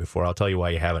heard of him before. I'll tell you why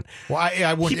you haven't. Well,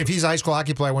 I wouldn't. If he's a high school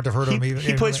hockey player, I wouldn't have heard of him.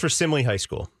 He plays for Simley High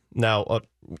School. Now,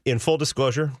 in full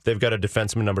disclosure, they've got a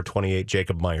defenseman number 28,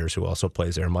 Jacob Myers, who also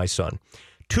plays there, my son.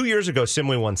 2 years ago,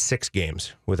 Simley won 6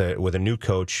 games with a new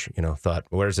coach. Thought,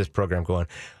 where's this program going?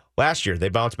 Last year, they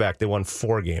bounced back. They won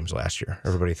 4 games last year.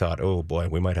 Everybody thought, oh, boy,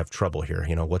 we might have trouble here.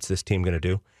 What's this team going to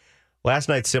do? Last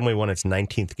night, Simley won its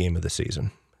 19th game of the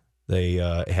season. They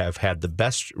have had the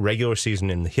best regular season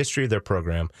in the history of their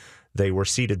program. They were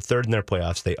seeded third in their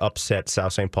playoffs. They upset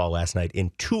South St. Paul last night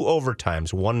in 2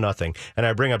 overtimes, 1-0. And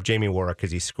I bring up Jamie Warwick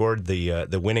because he scored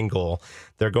the winning goal.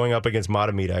 They're going up against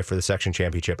Matamidi for the section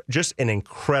championship. Just an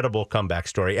incredible comeback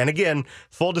story. And again,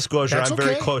 full disclosure, I'm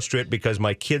very close to it because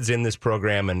my kid's in this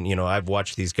program, and I've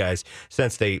watched these guys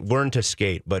since they learned to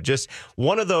skate. But just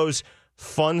one of those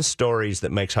fun stories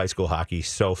that makes high school hockey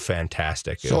so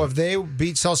fantastic. So if they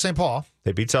beat South St. Paul,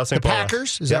 they beat South St. Paul. The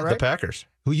Packers, is that right? The Packers.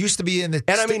 Who used to be in the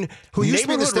who used to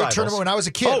be in the state tournament when I was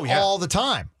a kid all the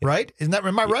time, right?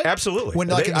 Am I right? Absolutely.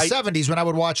 When in the 70s when I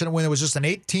would watch it when it was just an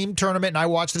 8-team tournament and I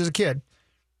watched it as a kid.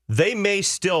 They may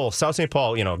still, South St.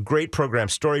 Paul, great program,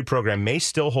 storied program, may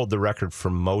still hold the record for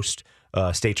most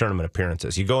state tournament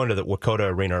appearances. You go into the Wakota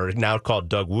Arena, or now called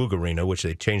Doug Woog Arena, which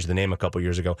they changed the name a couple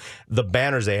years ago. The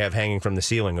banners they have hanging from the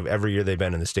ceiling of every year they've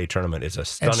been in the state tournament is a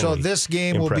stunningly And so this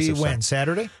game will be when?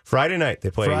 Saturday? Friday night. They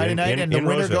play Friday night, and the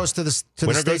winner goes to the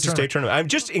state tournament. I'm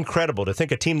just incredible to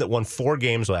think a team that won 4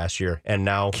 games last year and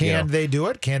now Can they do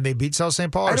it? Can they beat South St.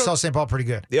 Paul? Or is South St. Paul pretty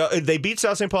good? They beat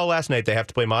South St. Paul last night. They have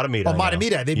to play Matamidi. Oh,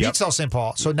 Matamidi. They beat South St.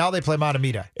 Paul. So now they play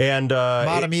Matamidi. And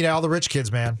Matamidi, all the rich kids,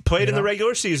 man. Played in the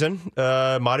regular season.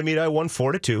 Matamidi won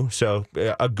 4-2, so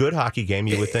a good hockey game,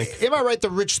 you would think. Am I right?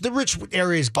 The rich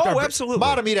areas. Oh, absolutely.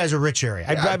 Matamidi is a rich area.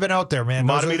 I've been out there, man.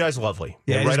 Matamidi is lovely.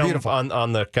 Yeah, right it's beautiful.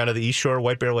 on the kind of the east shore,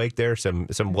 White Bear Lake. There, some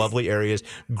lovely areas,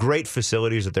 great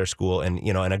facilities at their school, and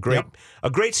and a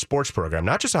great sports program,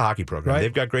 not just a hockey program. Right.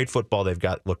 They've got great football. They've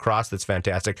got lacrosse that's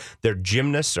fantastic. Their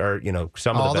gymnasts are some of the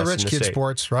best. All the rich kid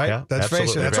sports, right? Yeah, that's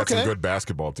face it. That's okay. Some good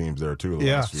basketball teams there too.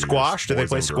 Yeah, squash. Do they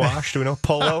play squash? Do we know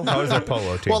polo? How is their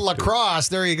polo team? Well, lacrosse.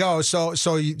 There you go. So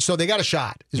they got a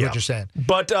shot, is what you're saying.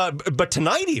 But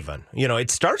tonight even,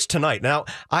 it starts tonight. Now,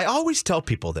 I always tell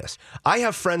people this. I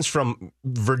have friends from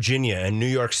Virginia and New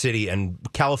York City and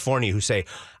California who say,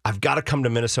 I've got to come to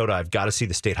Minnesota. I've got to see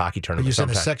the state hockey tournament. You're saying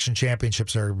the section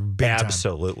championships are big time.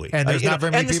 Absolutely. And there's not very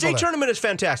many people. And the state tournament is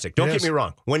fantastic. Don't get me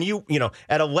wrong. When you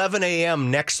at 11 a.m.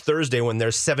 next Thursday, when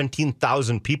there's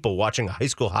 17,000 people watching a high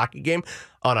school hockey game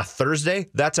on a Thursday,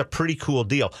 that's a pretty cool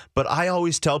deal. But I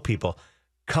always tell people,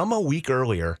 come a week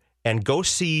earlier and go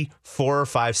see 4 or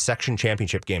 5 section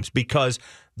championship games because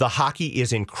the hockey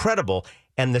is incredible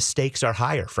and the stakes are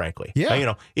higher, frankly.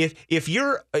 Yeah. If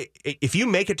you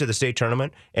make it to the state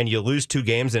tournament and you lose 2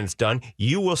 games and it's done,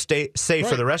 you will say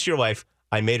for the rest of your life,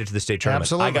 I made it to the state tournament.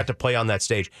 Absolutely. I got to play on that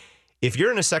stage. If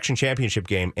you're in a section championship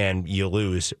game and you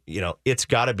lose, it's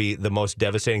got to be the most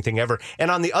devastating thing ever. And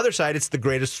on the other side, it's the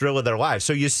greatest thrill of their lives.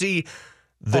 So you see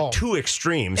the 2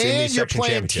 extremes in these section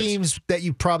championships. And you're playing teams that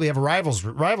you probably have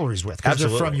rivalries with because they're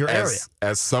from your area.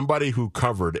 As somebody who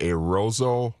covered a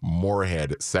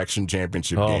Roseau-Moorhead section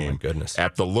championship game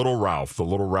at the Little Ralph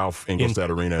Ingolstadt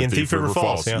Arena in Thief River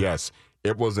Falls, yes,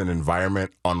 it was an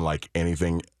environment unlike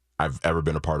anything I've ever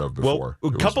been a part of before.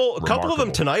 Well, a couple of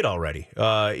them tonight already.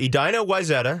 Edina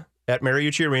Wayzata at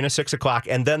Mariucci Arena, 6 o'clock.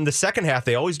 And then the second half,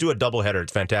 they always do a doubleheader.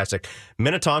 It's fantastic.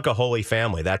 Minnetonka Holy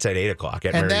Family, that's at 8 o'clock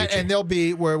at Mariucci. And they'll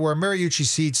be, where Mariucci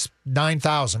seats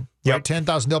 9,000, right?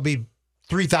 10,000, there'll be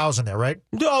 3,000 there, right?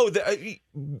 No,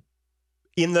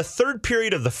 in the third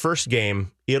period of the first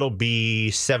game, it'll be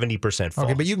 70% full.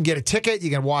 Okay, but you can get a ticket. You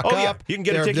can walk up. Yeah. You can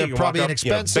get a ticket. They're probably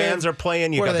inexpensive. Bands are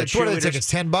playing. You got the cheerleaders. What are the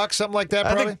tickets? $10, something like that.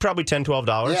 Probably? I think probably $10,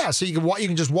 $12. Yeah, so you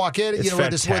can just walk in. It's where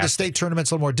the state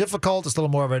tournament's a little more difficult. It's a little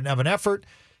more of an effort.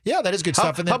 Yeah, that is good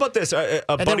stuff. And then, how about this? And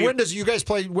then when does you guys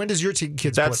play? When does your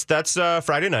kids play? That's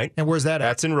Friday night. And where's that at?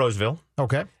 That's in Roseville.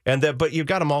 Okay. But you've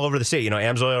got them all over the state.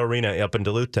 Amsoil Arena up in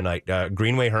Duluth tonight.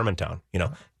 Greenway Hermantown.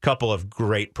 Couple of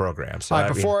great programs. All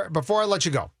right, before I let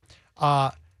you go,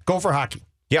 Gopher hockey.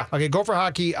 Yeah. Okay, Gopher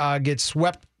hockey gets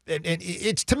swept. And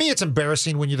it's, to me, it's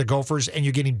embarrassing when you're the Gophers and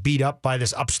you're getting beat up by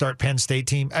this upstart Penn State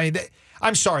team. I mean,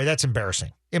 I'm sorry, that's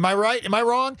embarrassing. Am I right? Am I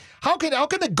wrong? How can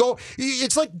the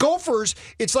It's like Gophers.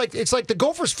 It's like the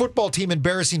Gophers football team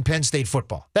embarrassing Penn State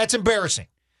football. That's embarrassing,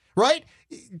 right?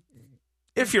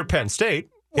 If you're Penn State,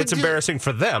 it's embarrassing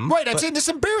for them. Right. I'm saying it's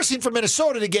embarrassing for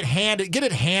Minnesota to get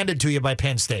it handed to you by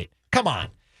Penn State. Come on.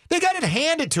 They got it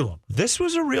handed to them. This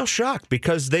was a real shock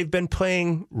because they've been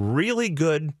playing really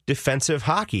good defensive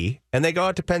hockey, and they go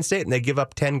out to Penn State and they give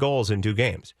up 10 goals in 2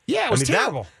 games. Yeah, it was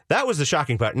terrible. That was the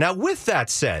shocking part. Now, with that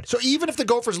said... So even if the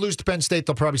Gophers lose to Penn State,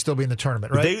 they'll probably still be in the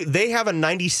tournament, right? They have a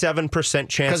 97%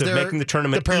 chance of making the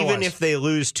tournament, even if they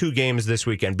lose 2 games this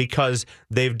weekend, because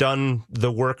they've done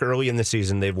the work early in the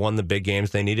season. They've won the big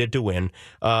games they needed to win.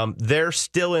 They're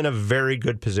still in a very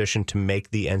good position to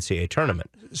make the NCAA tournament.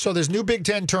 So there's new Big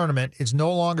Ten tournament. It's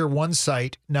no longer one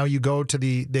site. Now you go to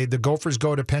the Gophers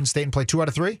go to Penn State and play 2 out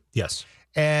of 3? Yes.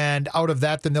 And out of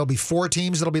that, then there'll be 4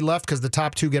 teams that'll be left because the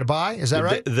top 2 get a bye. Is that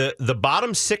right? The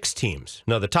bottom 6 teams.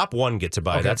 No, the top 1 gets a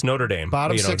bye. Okay. That's Notre Dame.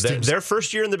 Bottom 6 teams. Their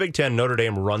first year in the Big Ten, Notre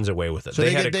Dame runs away with it. So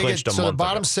they had it clinched a month ago. So the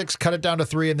bottom 6 cut it down to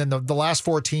 3, and then the last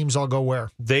 4 teams all go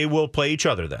where? They will play each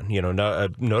other then.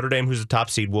 Notre Dame, who's the top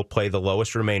seed, will play the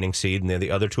lowest remaining seed, and then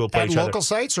the other 2 will play each other. At local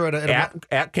sites or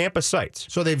at campus sites.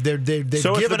 So they've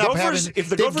given up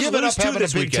having a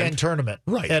Big Ten tournament,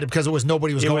 right? Because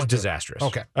nobody was going. It was disastrous.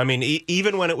 Okay. I mean,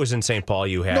 even when it was in St. Paul,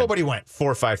 you had nobody went. 4,000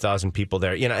 or 5,000 people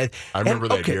there. I remember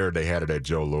that year they had it at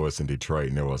Joe Louis in Detroit,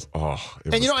 and it was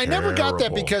I never got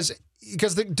that because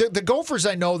the Gophers,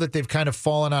 I know that they've kind of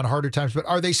fallen on harder times, but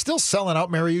are they still selling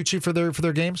out Mariucci for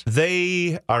their games?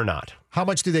 They are not. How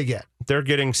much do they get? They're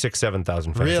getting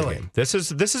 6,000-7,000 fans a game. This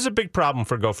is a big problem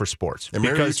for Gopher sports. And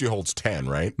Mariucci holds 10,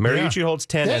 right? Mariucci holds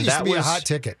 10, and that was a hot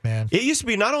ticket, man. It used to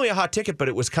be not only a hot ticket, but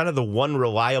it was kind of the one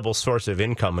reliable source of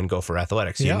income in Gopher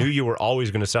athletics. You knew you were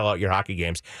always going to sell out your hockey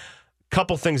games.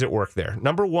 Couple things at work there.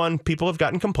 Number one, people have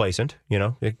gotten complacent.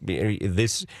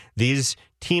 These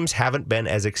teams haven't been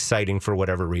as exciting for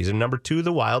whatever reason. Number two,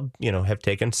 the Wild, have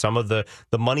taken some of the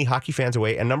money hockey fans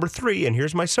away. And number three, and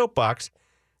here's my soapbox,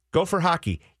 Gopher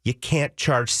hockey. You can't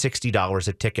charge $60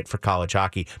 a ticket for college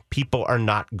hockey. People are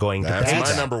not going to pay that.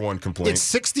 That's my number one complaint. It's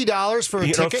 $60 for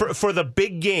a ticket? For the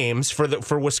big games,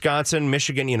 for Wisconsin,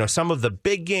 Michigan, some of the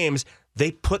big games,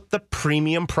 they put the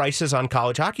premium prices on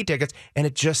college hockey tickets, and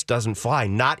it just doesn't fly.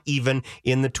 Not even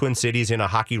in the Twin Cities in a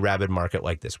hockey rabid market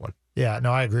like this one. Yeah,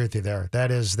 no, I agree with you there.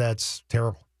 That's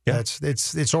terrible. Yeah.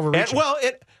 It's overreaching.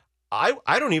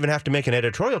 I don't even have to make an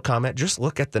editorial comment. Just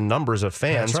look at the numbers of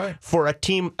fans for a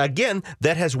team, again,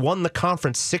 that has won the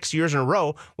conference 6 years in a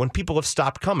row when people have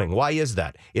stopped coming. Why is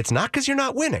that? It's not because you're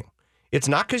not winning. It's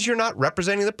not because you're not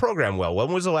representing the program well.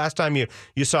 When was the last time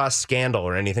you saw a scandal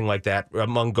or anything like that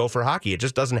among Gopher hockey? It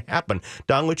just doesn't happen.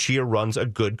 Don Lucia runs a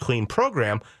good, clean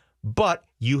program, but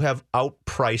you have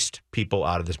outpriced people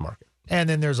out of this market. And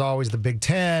then there's always the Big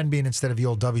Ten being instead of the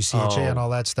old WCHA and all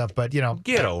that stuff. But,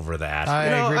 Get over that. I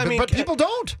agree. But people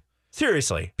don't.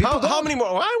 Seriously. People don't. How many more?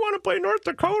 I want to play North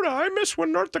Dakota. I miss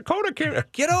when North Dakota came.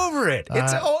 Get over it.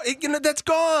 That's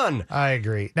gone. I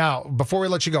agree. Now, before we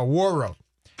let you go, War Road.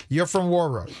 You're from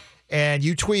War Road. And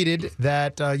you tweeted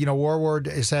that, War Road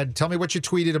said, tell me what you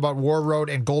tweeted about War Road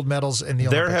and gold medals in the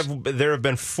Olympics. There have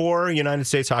been 4 United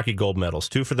States hockey gold medals,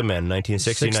 2 for the men,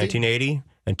 1960, 1980,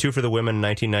 and 2 for the women,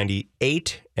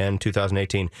 1998 and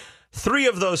 2018. 3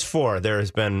 of those 4, there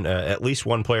has been at least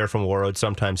 1 player from War Road,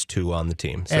 sometimes 2 on the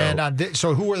team. So, and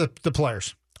so who were the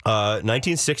players?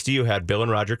 1960, you had Bill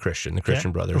and Roger Christian, the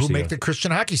Christian brothers. Who make the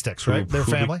Christian hockey sticks, right? Their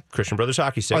family? Christian Brothers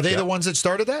hockey sticks. Are they the ones that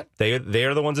started that? They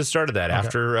are the ones that started that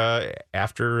after the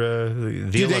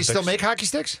Olympics. Do they still make hockey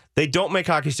sticks? They don't make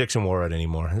hockey sticks in War Road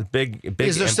anymore. Big.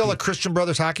 Is there still a Christian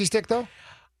Brothers hockey stick, though?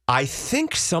 I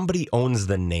think somebody owns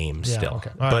the name still, okay.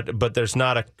 Right. but there's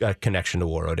not a connection to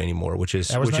War Road anymore, which is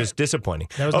disappointing.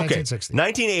 That was 1960.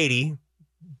 1980.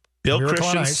 Bill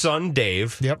Christian's son,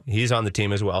 Dave, he's on the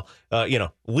team as well.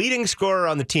 Leading scorer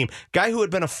on the team, guy who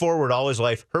had been a forward all his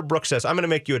life. Herb Brooks says, "I'm going to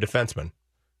make you a defenseman."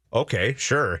 Okay,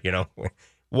 sure.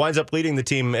 Winds up leading the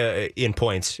team in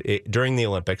points during the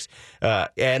Olympics.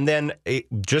 And then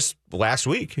just last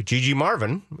week, Gigi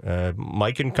Marvin,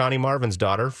 Mike and Connie Marvin's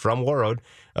daughter from War Road,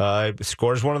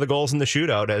 scores one of the goals in the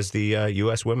shootout as the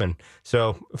U.S. women.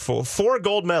 So 4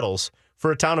 gold medals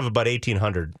for a town of about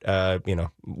 1,800,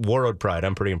 War Road pride.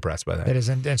 I'm pretty impressed by that. It is,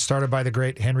 and started by the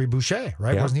great Henry Boucher,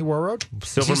 right? Yeah. Wasn't he War Road?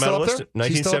 Silver medalist,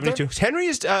 1972. Henry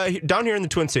is down here in the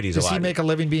Twin Cities a lot. Does he make a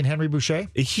living being Henry Boucher?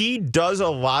 He does a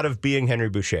lot of being Henry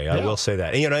Boucher. I will say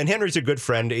that. And Henry's a good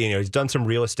friend. He's done some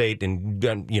real estate and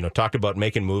talked about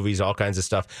making movies, all kinds of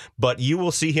stuff. But you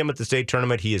will see him at the state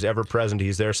tournament. He is ever present.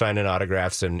 He's there signing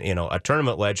autographs and a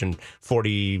tournament legend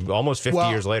almost 50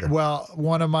 years later. Well,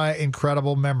 one of my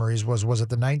incredible memories was it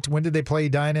the when did they play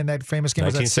Edina in that famous game?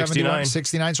 1969.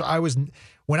 69. So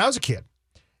when I was a kid,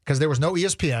 because there was no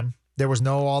ESPN, there was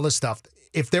no all this stuff.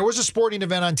 If there was a sporting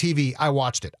event on TV, I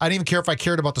watched it. I didn't even care if I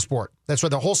cared about the sport. That's why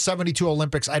the whole 72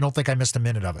 Olympics, I don't think I missed a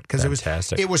minute of it because it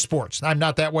was sports. I'm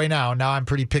not that way now. Now I'm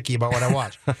pretty picky about what I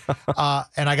watch.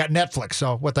 And I got Netflix,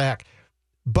 so what the heck.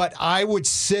 But I would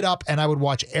sit up and I would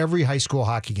watch every high school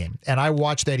hockey game. And I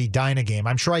watched that Edina game.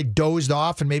 I'm sure I dozed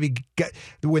off and maybe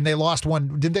when they lost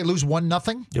one, didn't they lose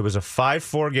 1-0? It was a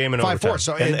 5-4 game in overtime. 5-4.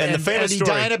 So, and the famous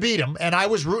story, Edina beat him. And I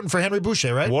was rooting for Henry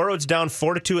Boucher, right? War Road's down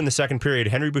 4-2 in the second period.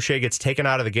 Henry Boucher gets taken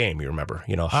out of the game, you remember.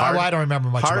 I don't remember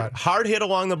much about it. Hard hit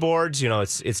along the boards.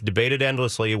 It's debated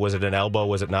endlessly. Was it an elbow?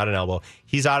 Was it not an elbow?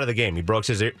 He's out of the game. He breaks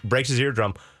his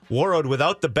eardrum. War Road,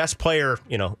 without the best player,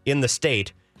 in the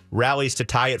state, rallies to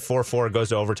tie it 4-4, goes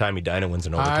to overtime. Edina wins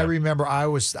in overtime. I remember I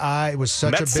was such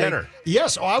Met a big center.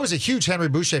 Yes, I was a huge Henry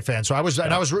Boucher fan. So I was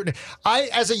and I was rooting.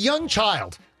 As a young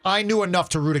child, I knew enough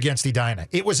to root against Edina.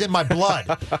 It was in my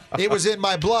blood. It was in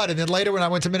my blood. And then later when I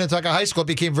went to Minnetonka High School, it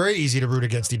became very easy to root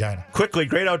against Edina. Quickly,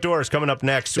 Great Outdoors coming up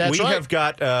next. That's right. Have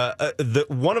got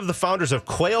one of the founders of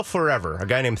Quail Forever, a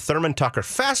guy named Thurman Tucker.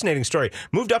 Fascinating story.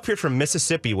 Moved up here from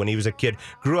Mississippi when he was a kid.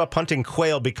 Grew up hunting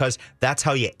quail because that's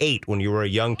how you ate when you were a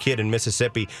young kid in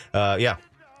Mississippi.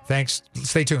 Thanks.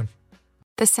 Stay tuned.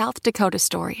 The South Dakota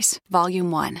Stories, Volume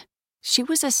 1. She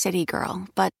was a city girl,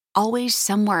 but always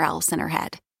somewhere else in her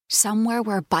head. Somewhere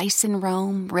where bison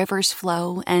roam, rivers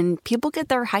flow, and people get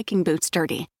their hiking boots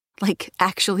dirty. Like,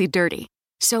 actually dirty.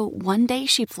 So one day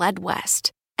she fled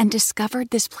west and discovered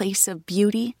this place of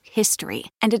beauty,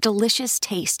 history, and a delicious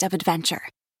taste of adventure.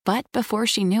 But before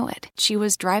she knew it, she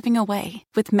was driving away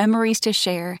with memories to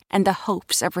share and the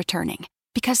hopes of returning.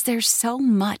 Because there's so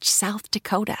much South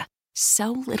Dakota,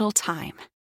 so little time.